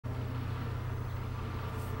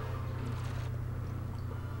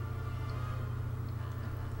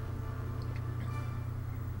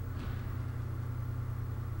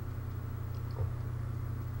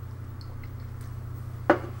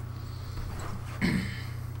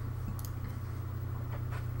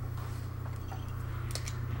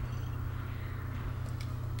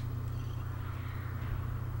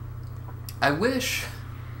I wish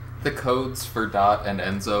the codes for Dot and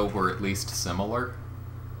Enzo were at least similar.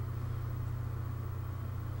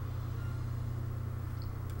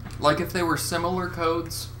 Like, if they were similar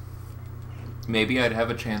codes, maybe I'd have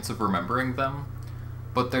a chance of remembering them,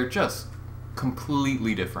 but they're just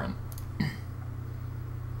completely different.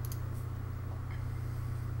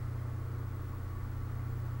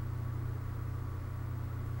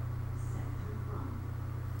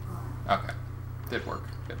 Okay, did work.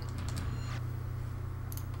 Good.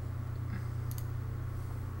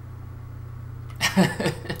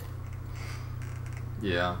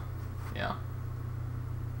 Yeah, yeah.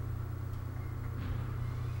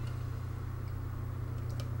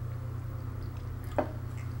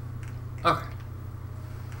 Okay.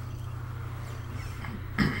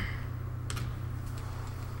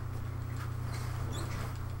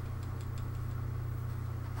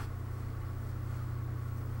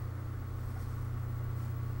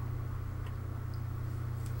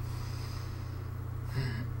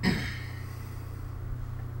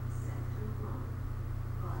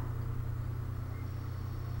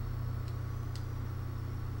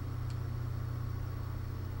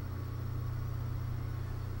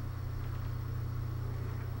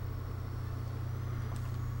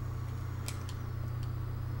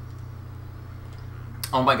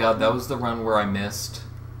 Oh my god, that was the run where I missed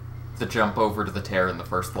the jump over to the tear in the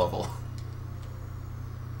first level.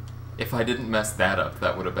 If I didn't mess that up,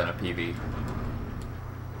 that would have been a PB.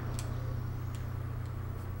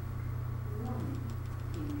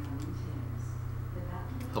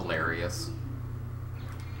 Hilarious.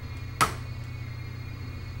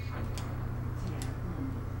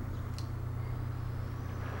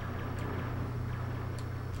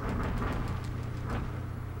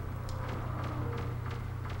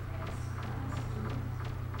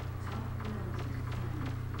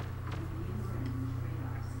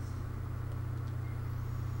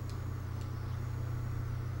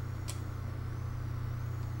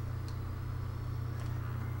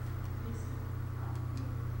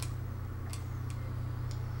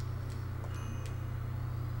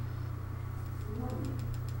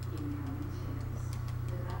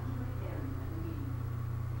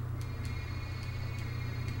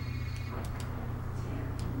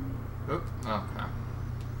 Oop, okay.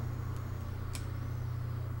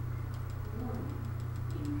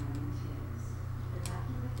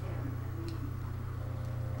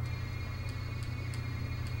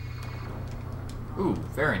 Ooh,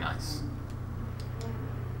 very nice.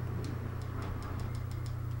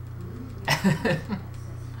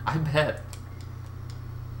 I bet.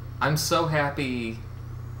 I'm so happy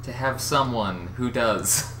to have someone who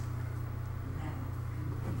does.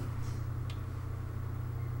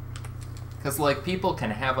 Because, like, people can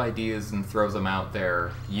have ideas and throw them out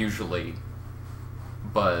there, usually,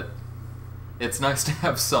 but it's nice to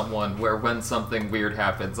have someone where when something weird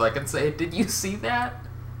happens, I can say, "Did you see that?"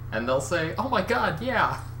 And they'll say, "Oh my god,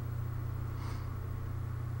 yeah."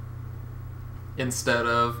 Instead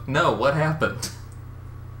of, "No, what happened?"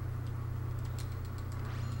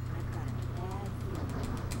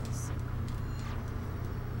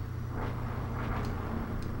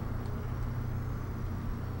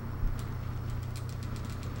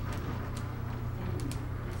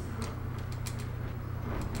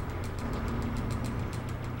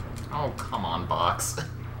 Oh, come on, box.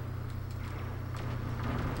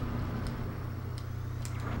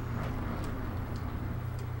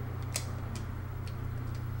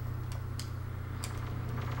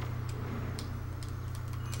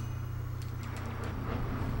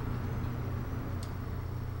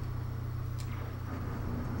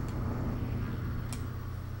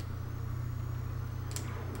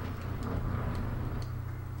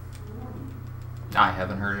 I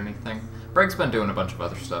haven't heard anything. Breg's been doing a bunch of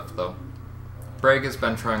other stuff, though. Breg has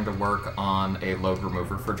been trying to work on a load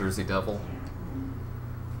remover for Jersey Devil.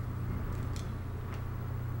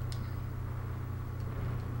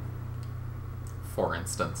 For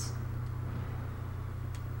instance.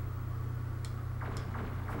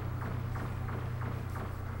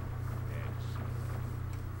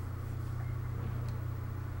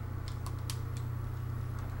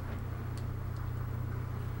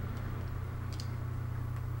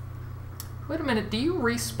 Wait a minute, do you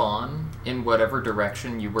respawn in whatever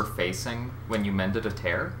direction you were facing when you mended a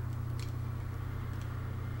tear?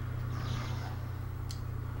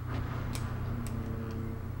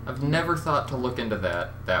 I've never thought to look into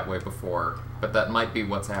that way before, but that might be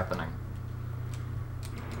what's happening.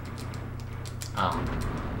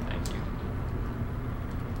 Thank you.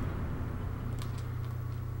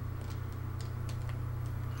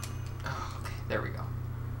 Oh, okay, there we go.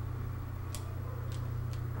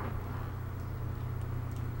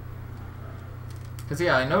 Because,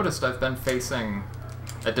 yeah, I noticed I've been facing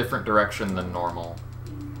a different direction than normal.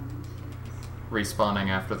 Respawning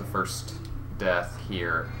after the first death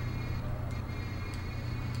here.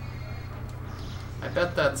 I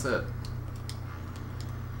bet that's it.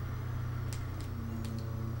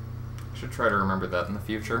 Should try to remember that in the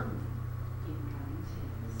future.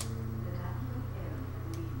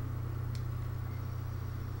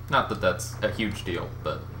 Not that that's a huge deal,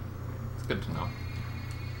 but it's good to know.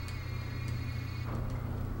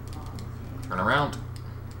 Turn around.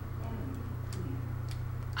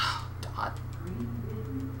 Dot.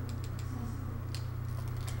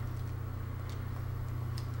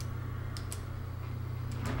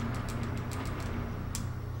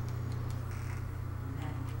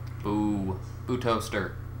 Boo. Boo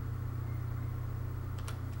toaster.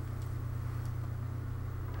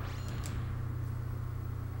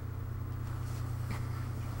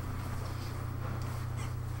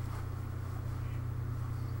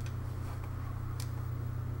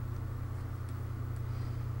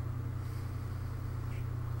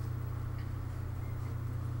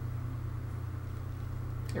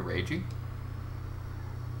 Hey, Ragey.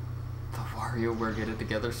 The WarioWare Get It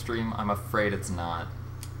Together stream? I'm afraid it's not.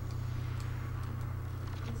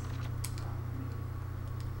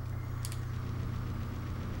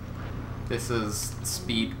 This is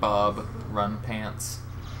Speed Bob Run Pants.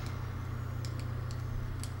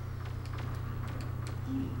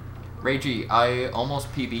 Ragey, I almost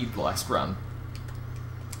PB'd last run.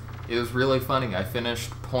 It was really funny. I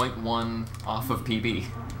finished 0.1 off of PB.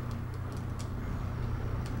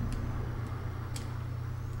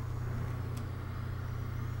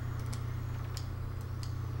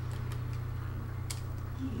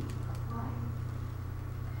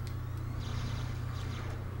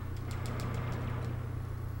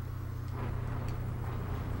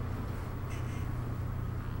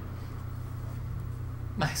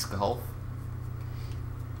 Nice golf.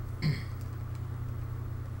 Okay,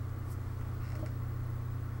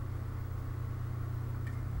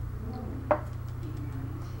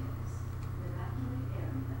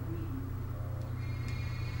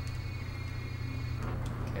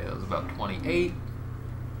 that was about 28.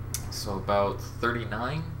 So about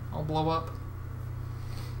 39 I'll blow up.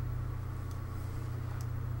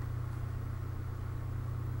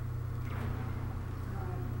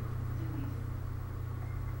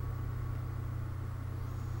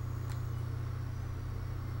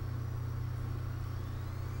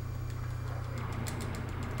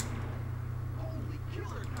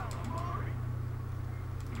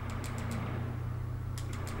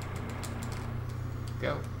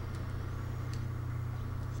 Go.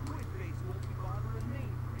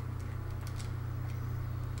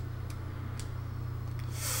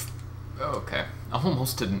 Okay, I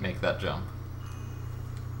almost didn't make that jump.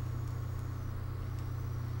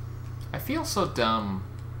 I feel so dumb.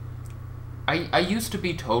 I used to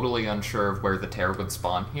be totally unsure of where the tear would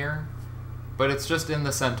spawn here, but it's just in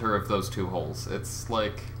the center of those two holes. It's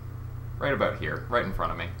like right about here, right in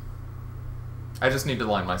front of me. I just need to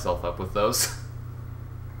line myself up with those.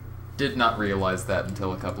 Did not realize that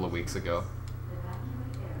until a couple of weeks ago.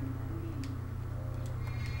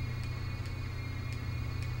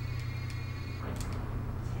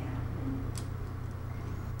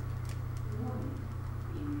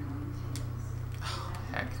 Oh,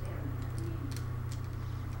 heck.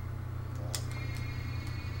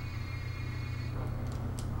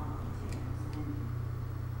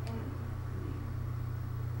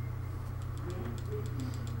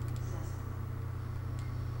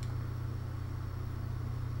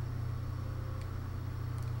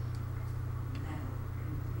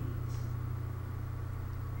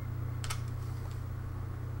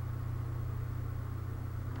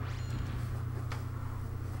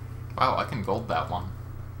 Wow, I can gold that one.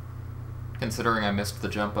 Considering I missed the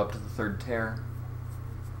jump up to the third tear.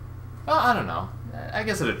 Well, I don't know. I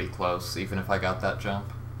guess it'd be close, even if I got that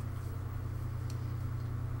jump.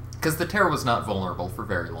 Because the tear was not vulnerable for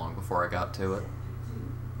very long before I got to it.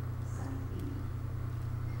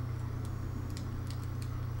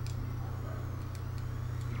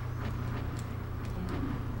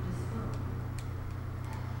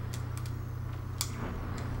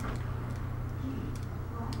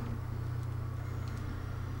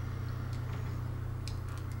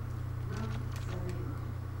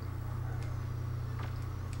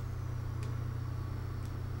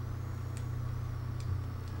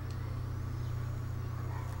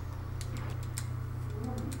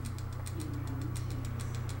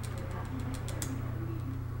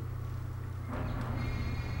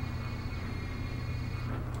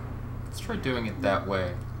 Let's try doing it that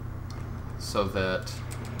way, so that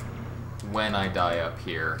when I die up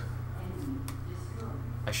here,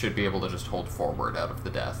 I should be able to just hold forward out of the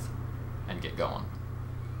death and get going.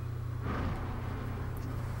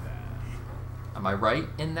 Am I right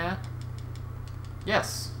in that?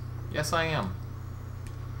 Yes. Yes, I am.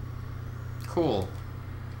 Cool.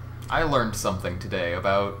 I learned something today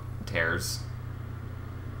about tears.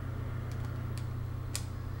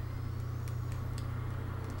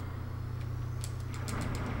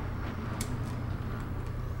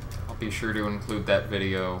 I'll be sure to include that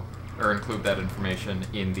video, or include that information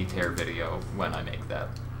in the tear video when I make that.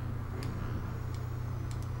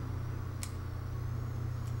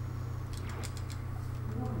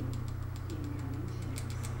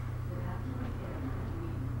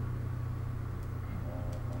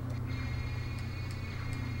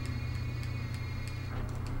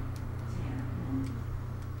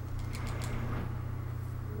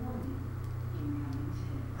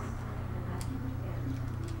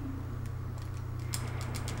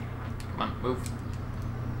 Move.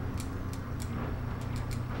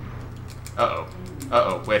 Uh-oh.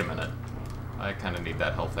 Uh-oh, wait a minute. I kind of need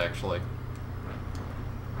that health, actually.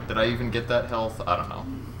 Did I even get that health? I don't know.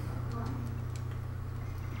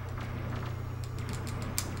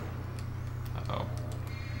 Uh-oh.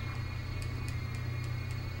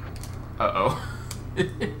 Uh-oh.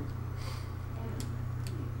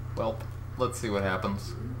 Well, let's see what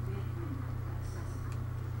happens.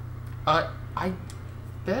 I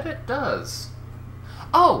bet it does.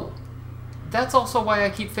 Oh! That's also why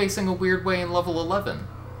I keep facing a weird way in level 11.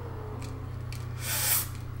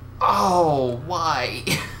 Oh, why?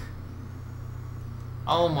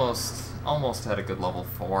 Almost had a good level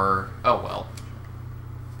 4. Oh well.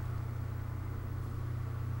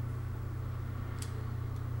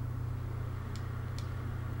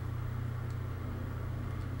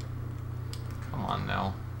 Come on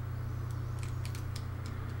now.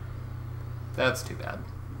 That's too bad.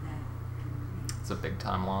 It's a big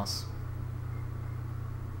time loss.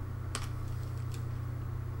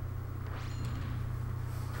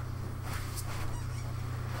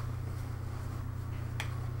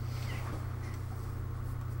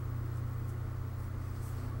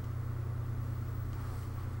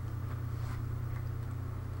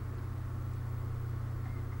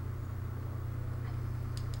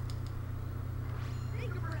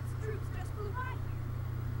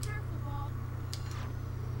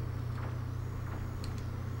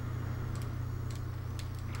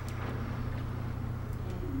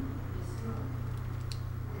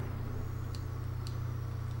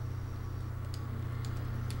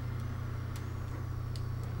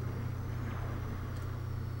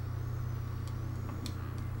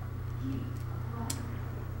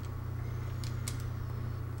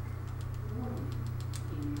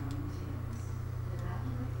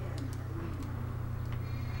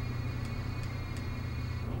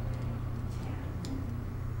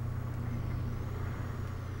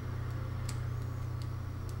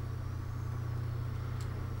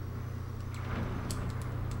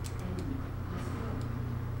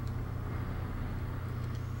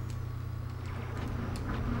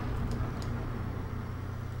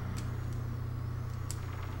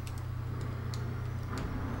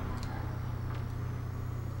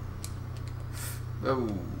 Oh,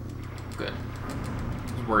 good.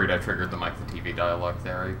 I was worried I triggered the Mike the TV dialogue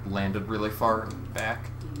there. I landed really far back.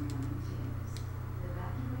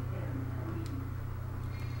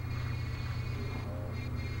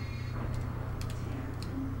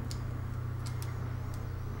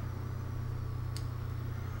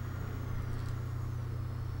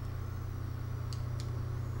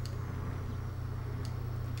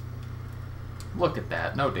 Look at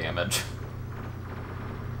that, no damage.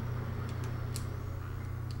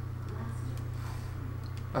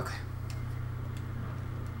 Okay.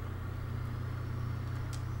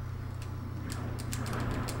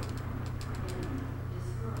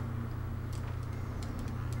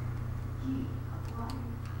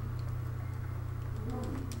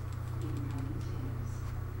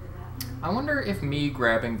 I wonder if me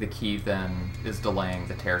grabbing the key then is delaying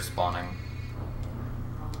the tear spawning.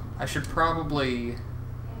 I should probably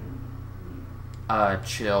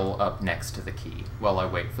chill up next to the key while I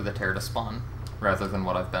wait for the tear to spawn, rather than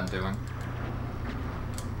what I've been doing.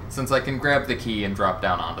 Since I can grab the key and drop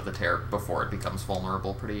down onto the tear before it becomes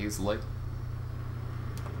vulnerable pretty easily.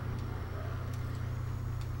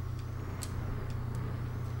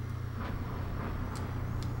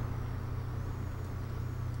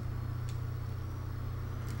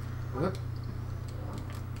 Whoop.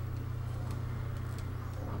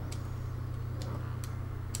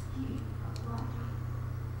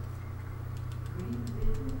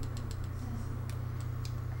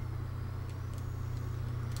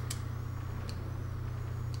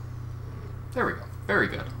 There we go. Very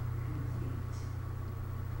good.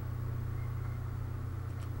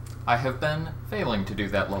 I have been failing to do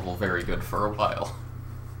that level very good for a while.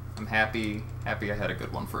 I'm happy I had a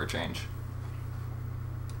good one for a change.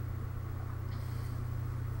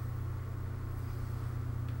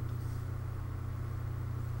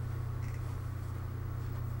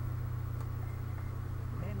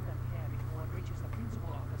 Men prepare before it reaches the principal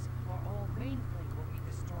office, or all mainframe will be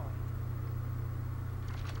destroyed.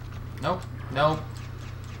 Nope. Nope.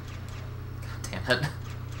 God damn it.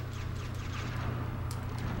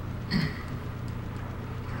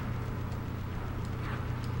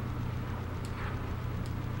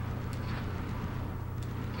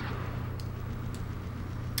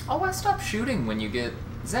 Oh, why stop shooting when you get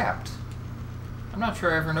zapped? I'm not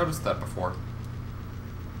sure I ever noticed that before.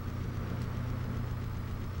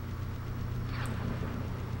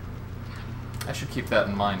 I should keep that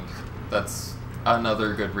in mind. That's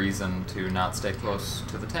another good reason to not stay close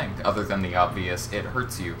to the tank, other than the obvious, it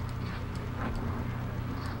hurts you.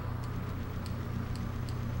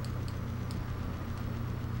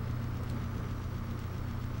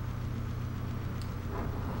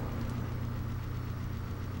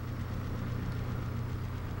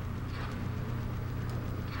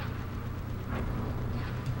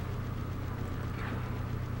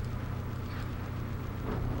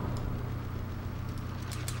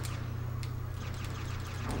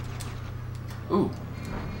 Ooh.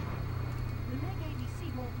 The Meg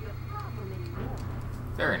ABC won't be a problem anymore.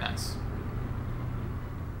 Very nice.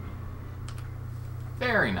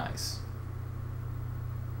 Very nice.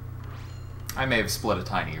 I may have split a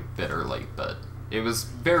tiny bit early, but it was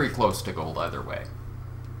very close to gold either way.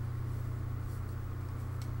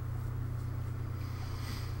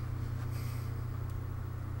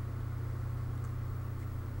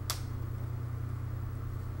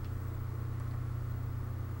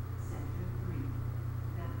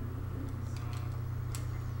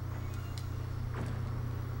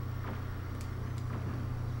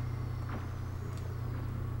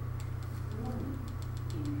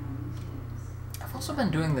 I've also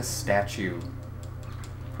been doing this statue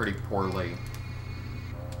pretty poorly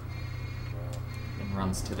in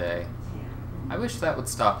runs today. I wish that would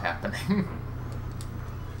stop happening.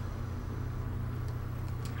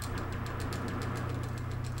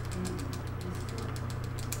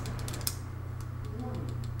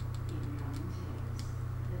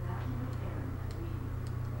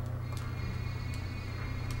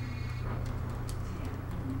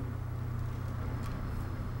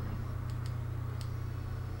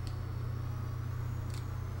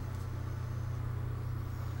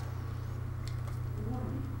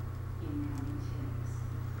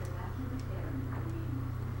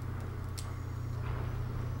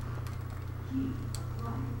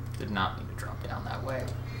 Did not need to drop down that way.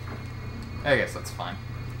 I guess that's fine.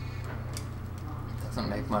 Doesn't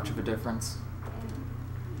make much of a difference.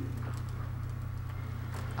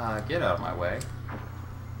 Get out of my way.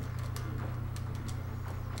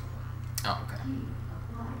 Oh, okay.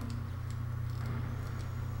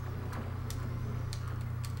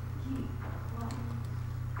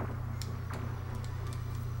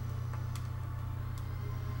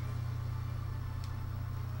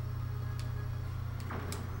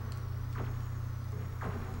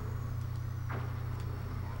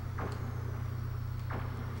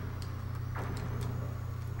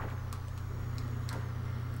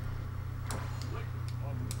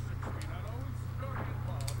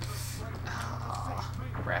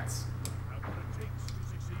 Rats.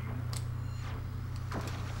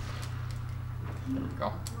 There we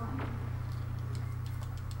go.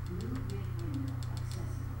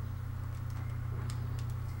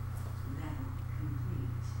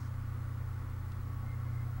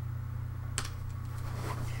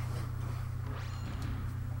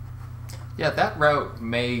 Yeah, that route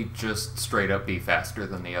may just straight up be faster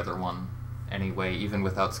than the other one anyway, even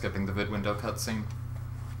without skipping the vid window cutscene.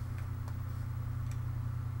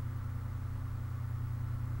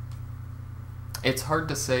 It's hard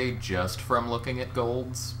to say just from looking at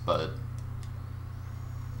golds, but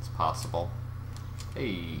it's possible.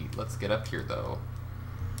 Hey, let's get up here though.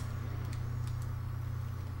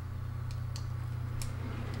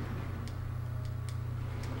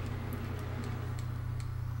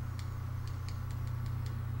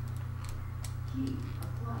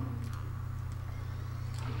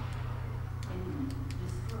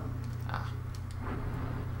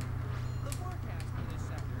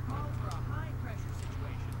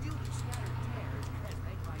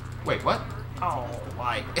 Wait, what? Oh,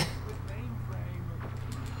 why?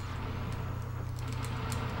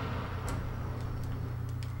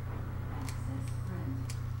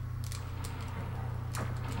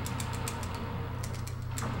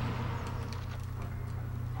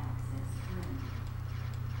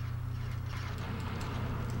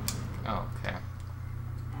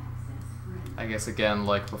 I guess again,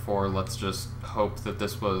 like before, let's just hope that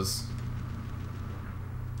this was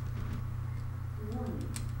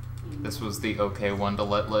the okay one to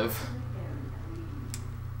let live.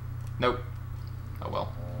 Nope. Oh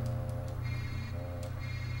well.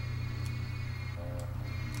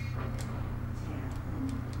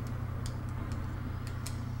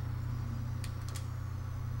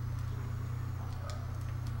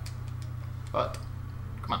 But,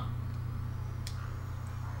 come on.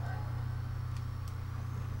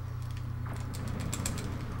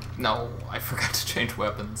 No, I forgot to change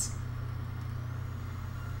weapons.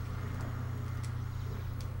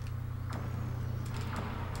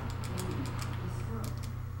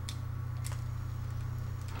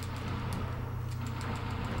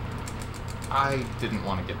 I didn't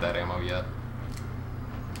want to get that ammo yet.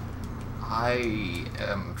 I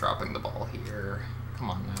am dropping the ball here.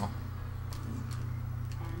 Come on now.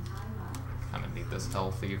 Kinda need this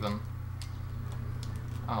health even.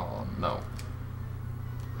 Oh no.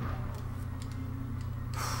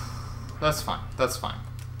 That's fine, that's fine.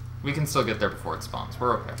 We can still get there before it spawns.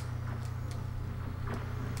 We're okay.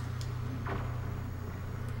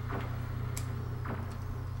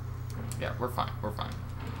 Yeah, we're fine, we're fine.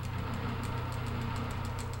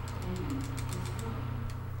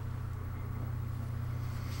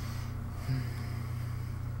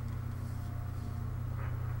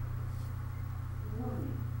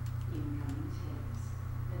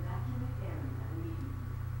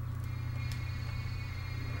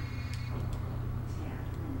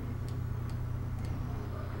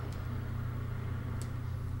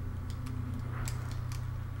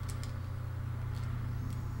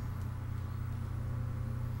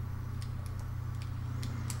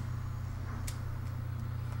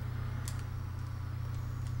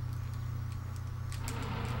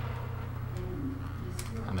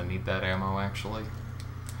 Kinda need that ammo, actually.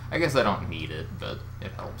 I guess I don't need it, but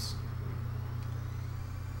it helps.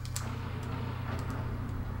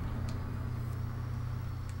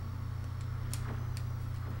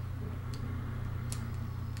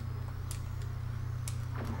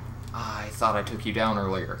 I thought I took you down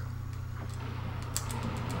earlier.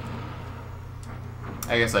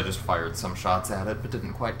 I guess I just fired some shots at it, but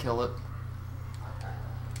didn't quite kill it.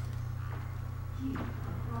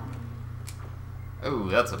 Oh,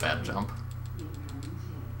 that's a bad jump.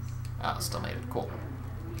 Ah, still made it. Cool.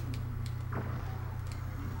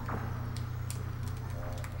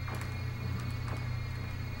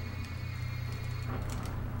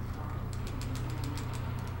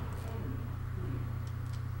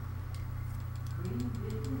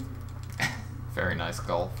 Very nice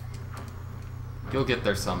golf. You'll get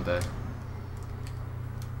there someday.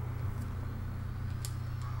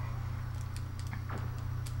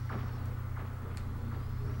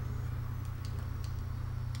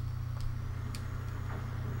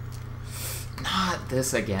 Not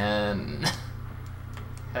this again.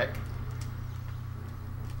 Heck.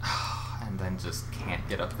 And then just can't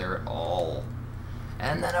get up there at all.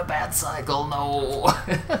 And then a bad cycle, no!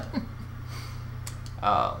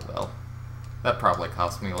 Oh, well. That probably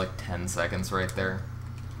cost me like 10 seconds right there.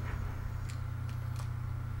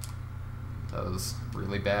 That was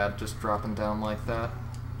really bad, just dropping down like that.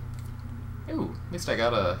 Ooh, at least I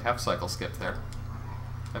got a half cycle skip there.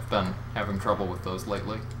 I've been having trouble with those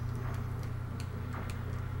lately.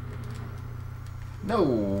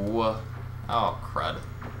 No! Oh, crud.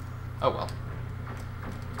 Oh well.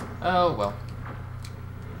 Oh well.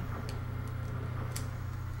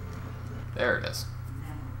 There it is.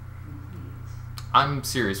 I'm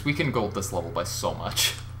serious, we can gold this level by so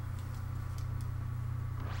much.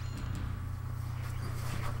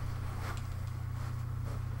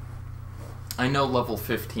 I know level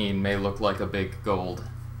 15 may look like a big gold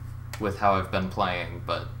with how I've been playing,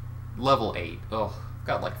 but level 8, oh,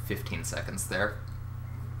 got like 15 seconds there.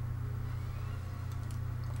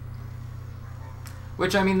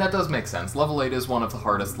 Which, I mean, that does make sense. Level 8 is one of the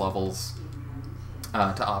hardest levels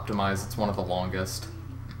to optimize. It's one of the longest.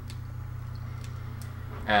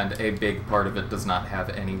 And a big part of it does not have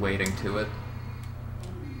any weighting to it.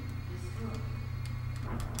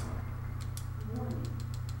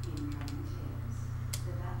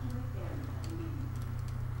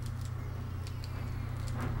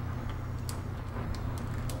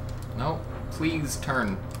 No, please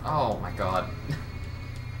turn. Oh my god.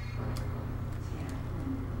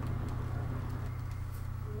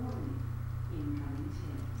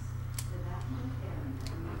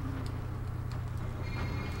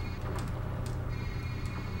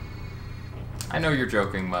 I know you're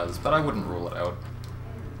joking, Muzz, but I wouldn't rule it out.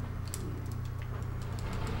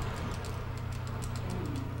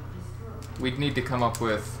 We'd need to come up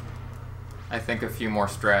with I think a few more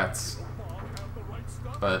strats,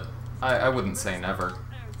 but I wouldn't say never.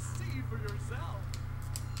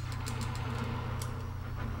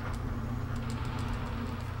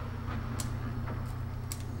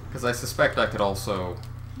 Because I suspect I could also,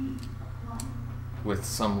 with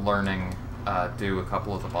some learning, do a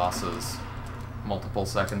couple of the bosses multiple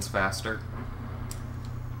seconds faster.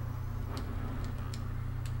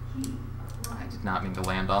 I did not mean to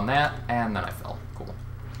land on that, and then I fell. Cool.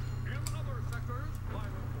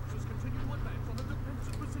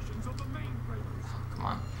 Oh, come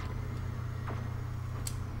on.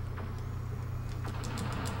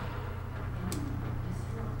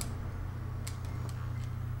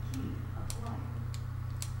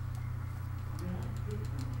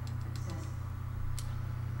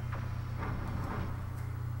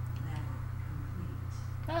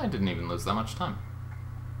 I didn't even lose that much time.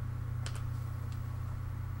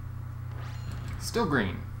 Still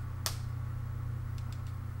green.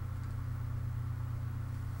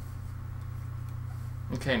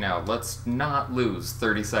 Okay, now let's not lose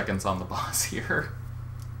 30 seconds on the boss here.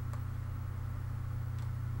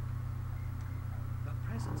 The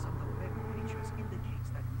presence of the web creatures indicates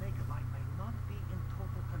that Megabite may not be in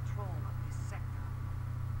total control of this sector.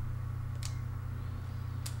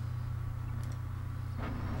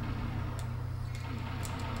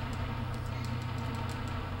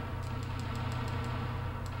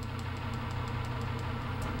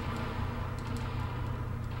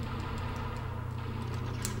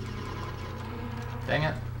 Dang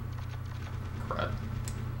it. Crud.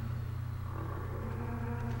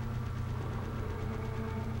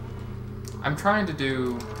 I'm trying to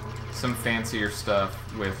do some fancier stuff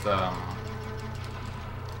with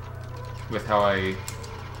how I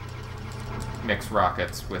mix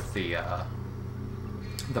rockets with the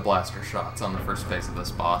blaster shots on the first phase of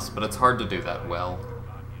this boss, but it's hard to do that well.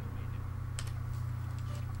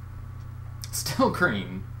 Still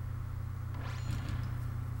green.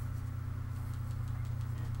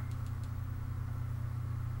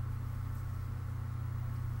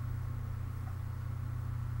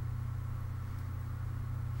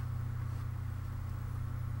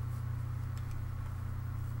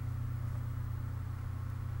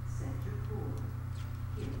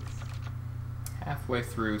 Halfway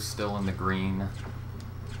through, still in the green.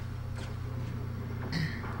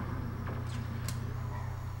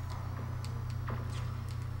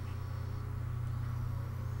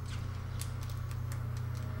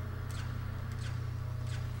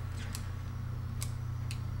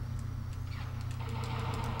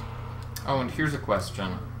 Oh, and here's a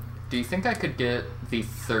question. Do you think I could get the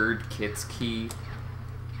third Kit's key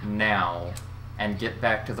now and get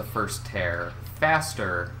back to the first tear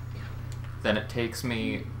faster than it takes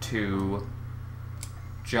me to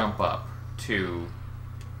jump up to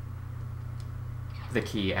the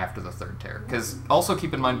key after the third tear? Because also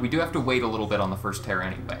keep in mind, we do have to wait a little bit on the first tear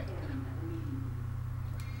anyway.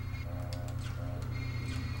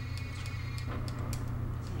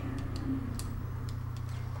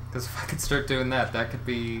 Because if I could start doing that, that could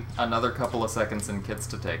be another couple of seconds in kits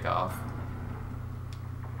to take off.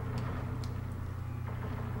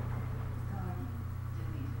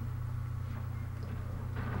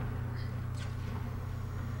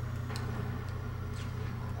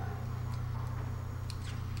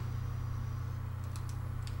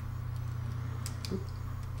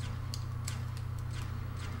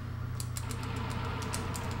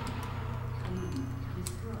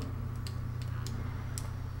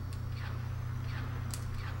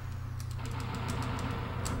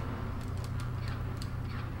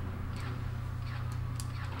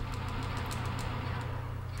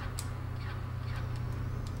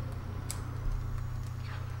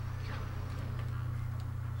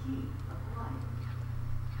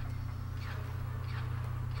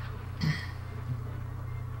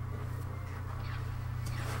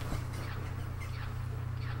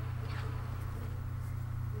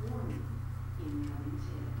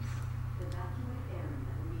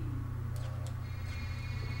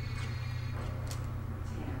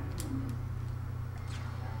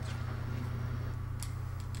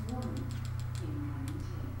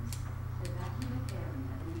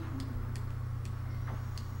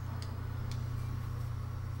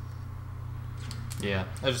 Yeah,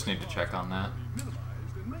 I just need to check on that.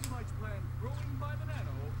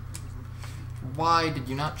 Why did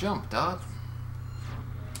you not jump, Dot?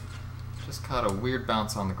 Just caught a weird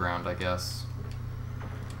bounce on the ground, I guess.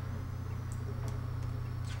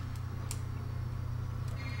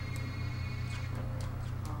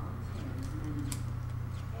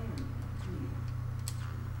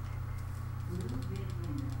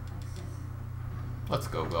 Let's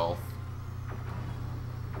go golf.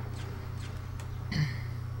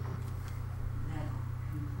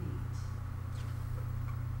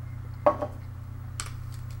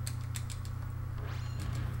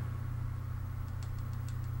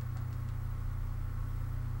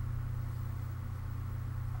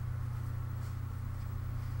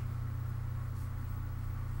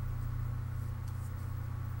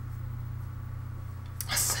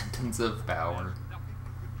 titans of power. Nothing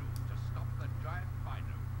we could do to stop the giant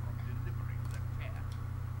rhino from delivering the tear.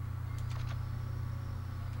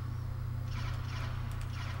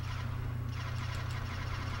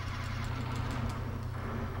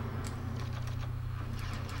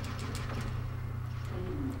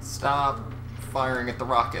 Stop firing at the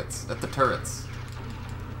rockets, at the turrets.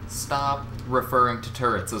 Stop referring to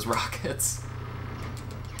turrets as rockets.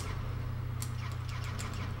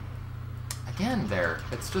 Again there,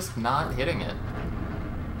 it's just not hitting it.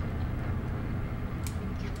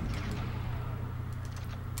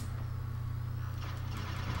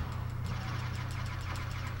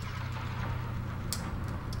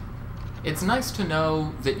 It's nice to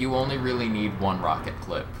know that you only really need one rocket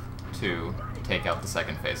clip to take out the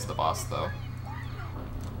second phase of the boss, though.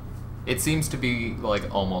 It seems to be,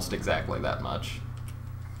 like, almost exactly that much.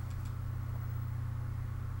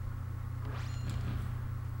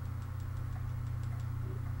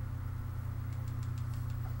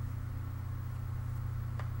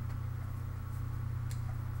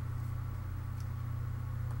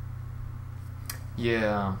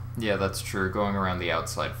 Yeah, that's true. Going around the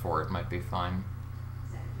outside for it might be fine.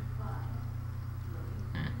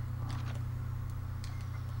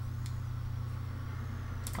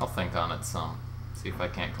 I'll think on it some. See if I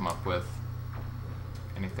can't come up with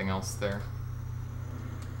anything else there.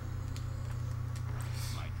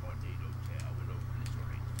 My tornado tear will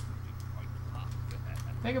obliterate Floating Point Park.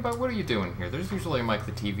 Think about what are you doing here? There's usually like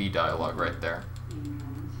the TV dialogue right there.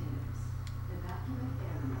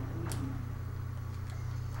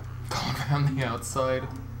 Going around the outside.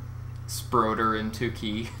 Sproder into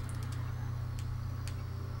key.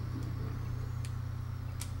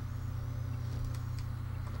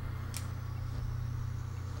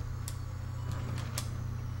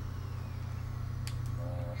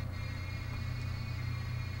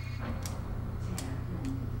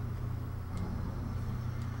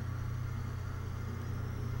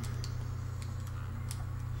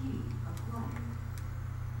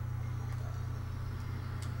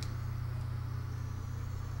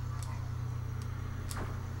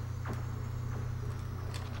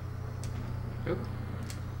 Oop.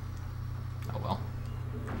 Oh well.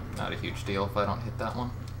 Not a huge deal if I don't hit that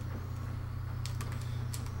one.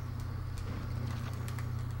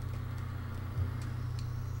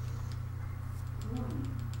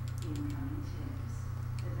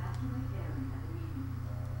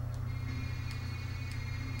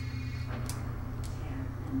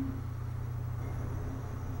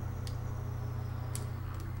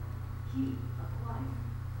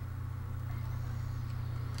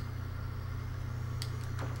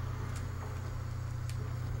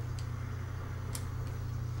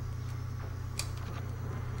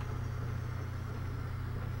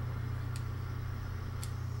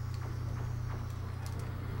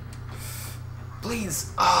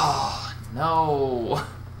 Please! Oh, no!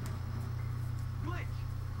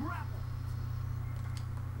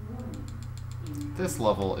 This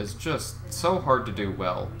level is just so hard to do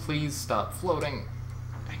well. Please stop floating.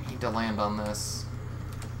 I need to land on this.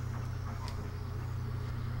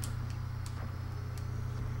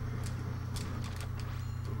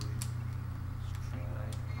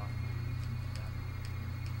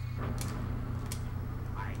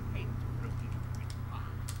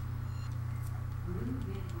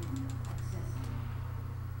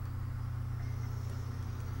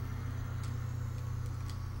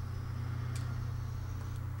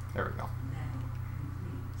 There we go.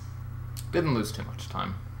 Didn't lose too much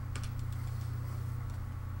time.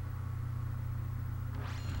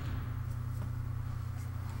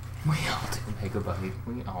 We all do, Megabyte.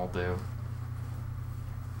 We all do.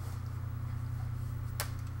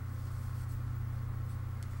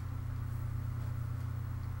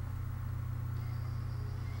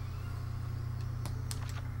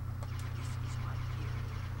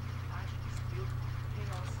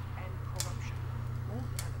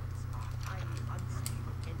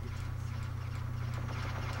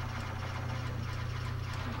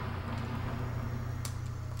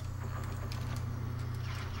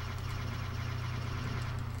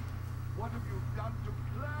 What have you done to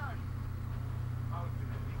Clash? How did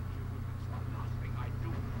I think you would miss the last thing I do,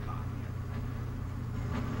 Guardian?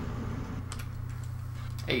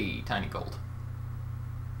 Hey, tiny gold.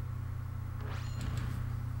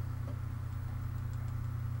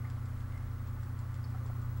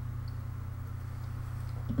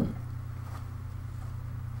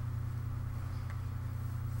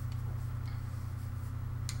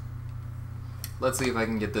 Let's see if I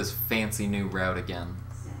can get this fancy new route again.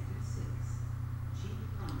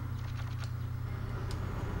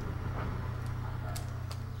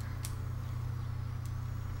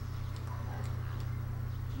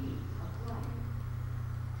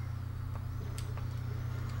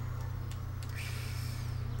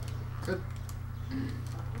 Good.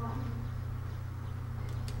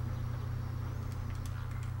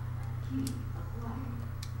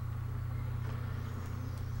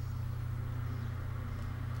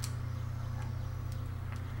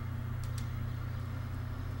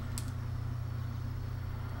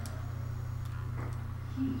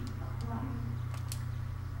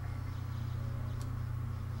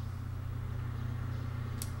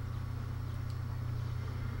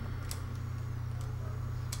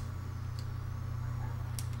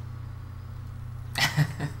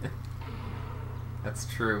 That's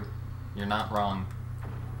true. You're not wrong.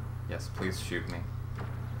 Yes, please shoot me.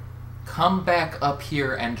 Come back up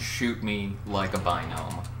here and shoot me like a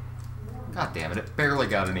binome. God damn it, it barely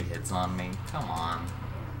got any hits on me. Come on.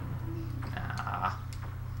 Nah.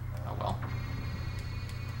 Oh well.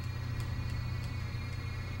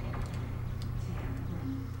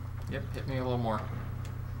 Yep, hit me a little more.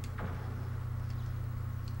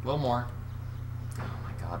 A little more. Oh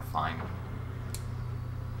my god, fine.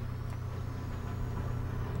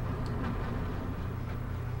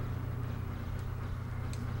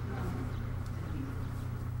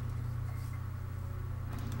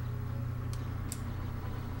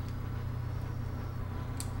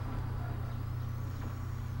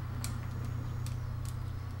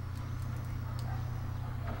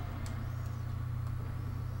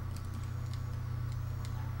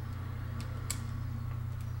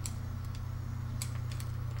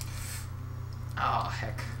 Oh,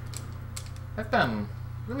 heck. I've been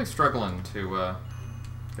really struggling to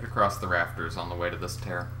get across the rafters on the way to this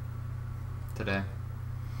tear today.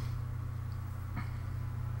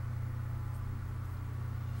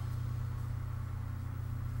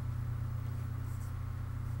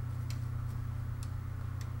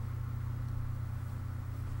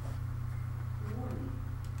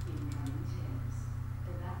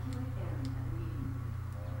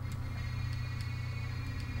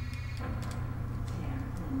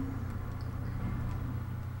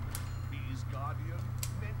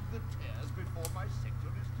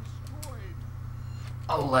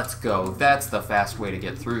 Oh, let's go. That's the fast way to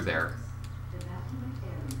get through there.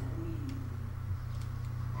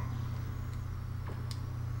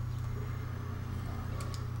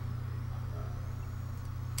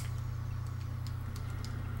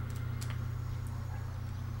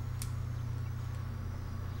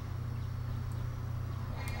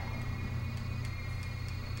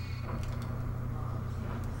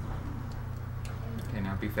 Okay,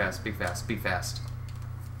 now be fast, be fast, be fast.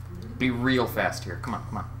 Be real fast here. Come on,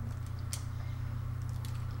 come on.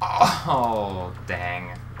 Oh,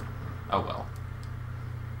 dang. Oh well.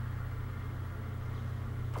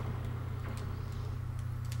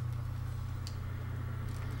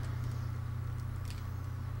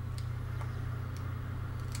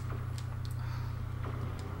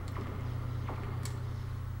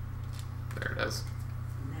 There it is.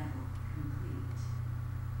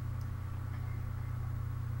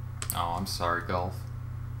 Oh, I'm sorry, Golf.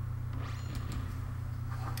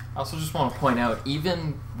 I also just want to point out,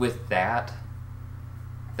 even with that,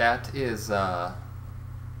 that is,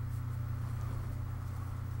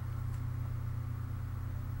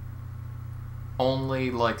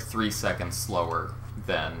 only like 3 seconds slower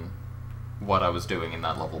than what I was doing in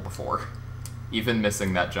that level before. Even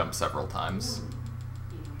missing that jump several times.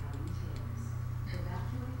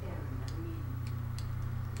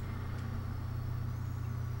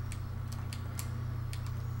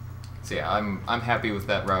 So yeah, I'm happy with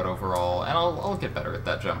that route overall, and I'll get better at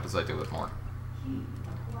that jump as I do it more.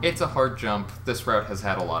 It's a hard jump. This route has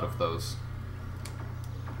had a lot of those.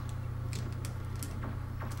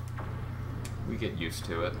 We get used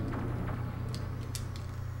to it.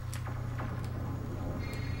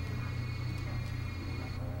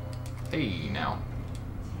 Hey, now.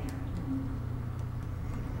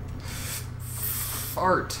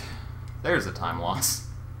 Fart. There's a time loss.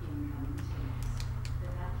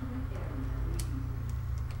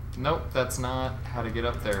 Nope, that's not how to get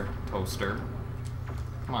up there, toaster.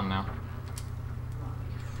 Come on now.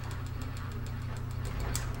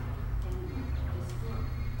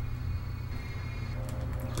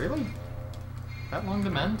 Really? That long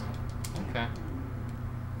to mend? Okay.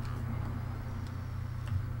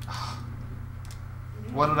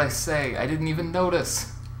 What did I say? I didn't even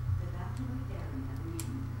notice.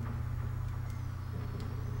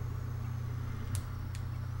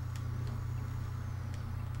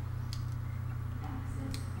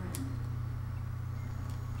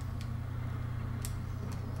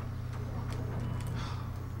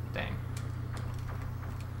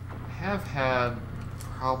 Have had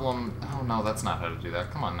oh no, that's not how to do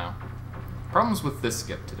that. Come on now. Problems with this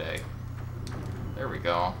skip today. There we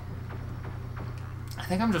go. I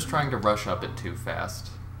think I'm just trying to rush up it too fast.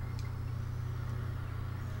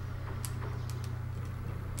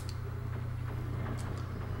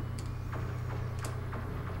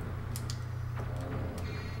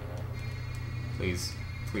 Please,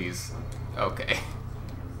 please. Okay.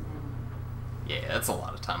 Yeah, that's a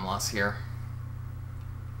lot of time loss here.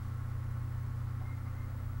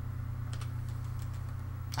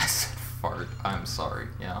 I said fart. I'm sorry,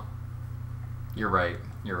 yeah. You're right,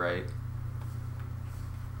 you're right.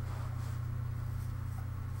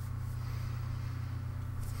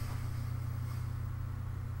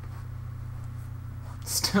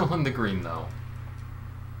 Still in the green, though.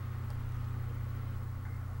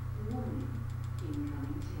 Warning.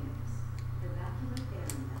 Incoming tears. Evacuate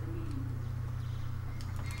area immediately.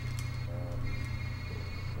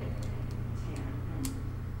 Tear ended.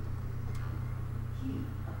 Key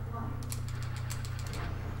acquired.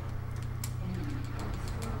 Enemy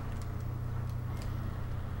destroyed.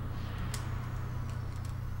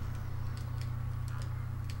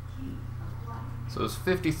 Key acquired. So it's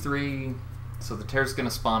 53, so the tear's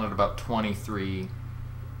gonna spawn at about 23. If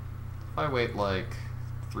I wait like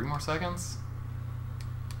 3 more seconds?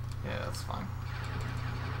 Yeah, that's fine.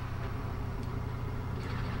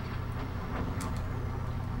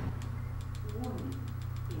 Warning.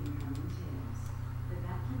 Incoming tears.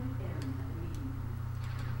 Evacuate area immediately.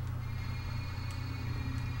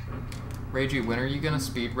 Reiji, when are you gonna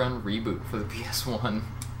speedrun ReBoot for the PS1?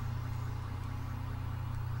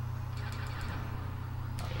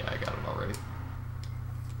 Oh yeah, I got it already.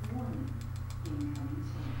 Warning. Incoming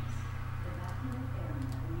tears. Evacuate area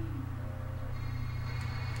immediately.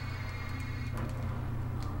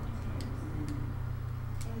 All tears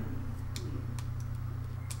ended. Area clear.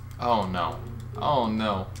 Oh no. Oh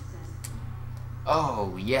no. Successful.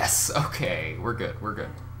 Oh yes, okay, we're good, we're good.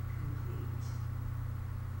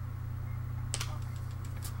 Complete.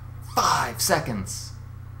 5 seconds!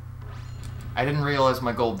 I didn't realize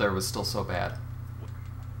my gold there was still so bad.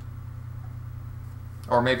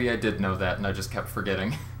 Or maybe I did know that and I just kept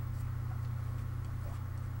forgetting.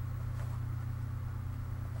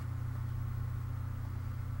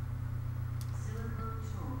 Silicon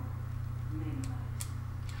Tor. Megabyte.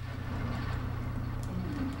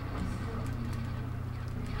 Enemy destroyed.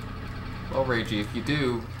 Well, Reiji, if you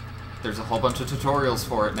do, there's a whole bunch of tutorials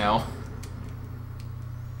for it now.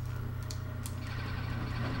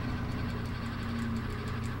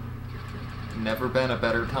 Never been a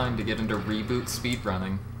better time to get into ReBoot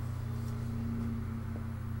speedrunning.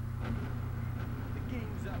 The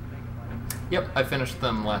game's up, Megabyte. Yep, I finished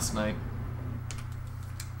them last night.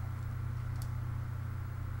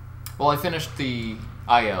 Well, I finished the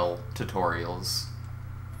IL tutorials.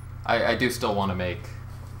 I do still want to make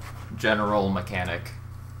general mechanic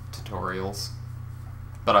tutorials,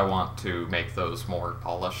 but I want to make those more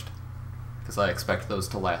polished, because I expect those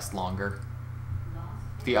to last longer.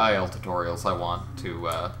 Lost. The IL tutorials I want to,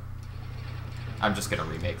 I'm just gonna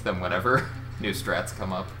remake them whenever new strats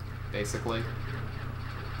come up, basically.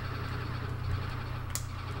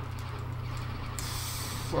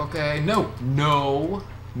 Okay, no, no,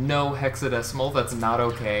 no hexadecimal, that's not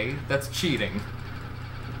okay. That's cheating.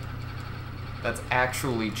 That's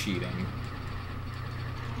actually cheating.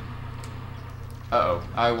 Uh-oh,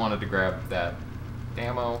 I wanted to grab that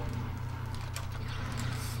ammo.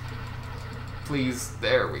 Please,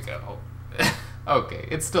 there we go. Okay,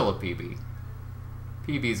 it's still a PB.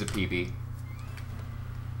 PB's a PB.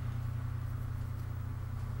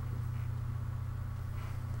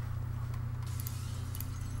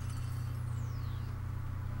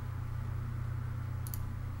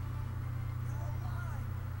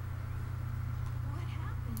 What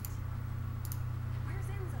happened? Where's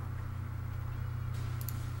Enzo?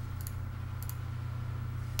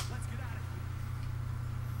 Let's get out of here.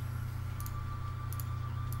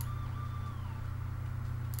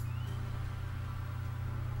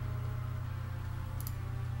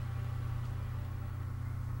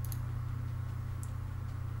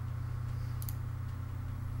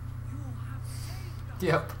 You have saved us.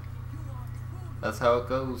 Yep, You are truly that's how it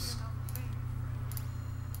goes.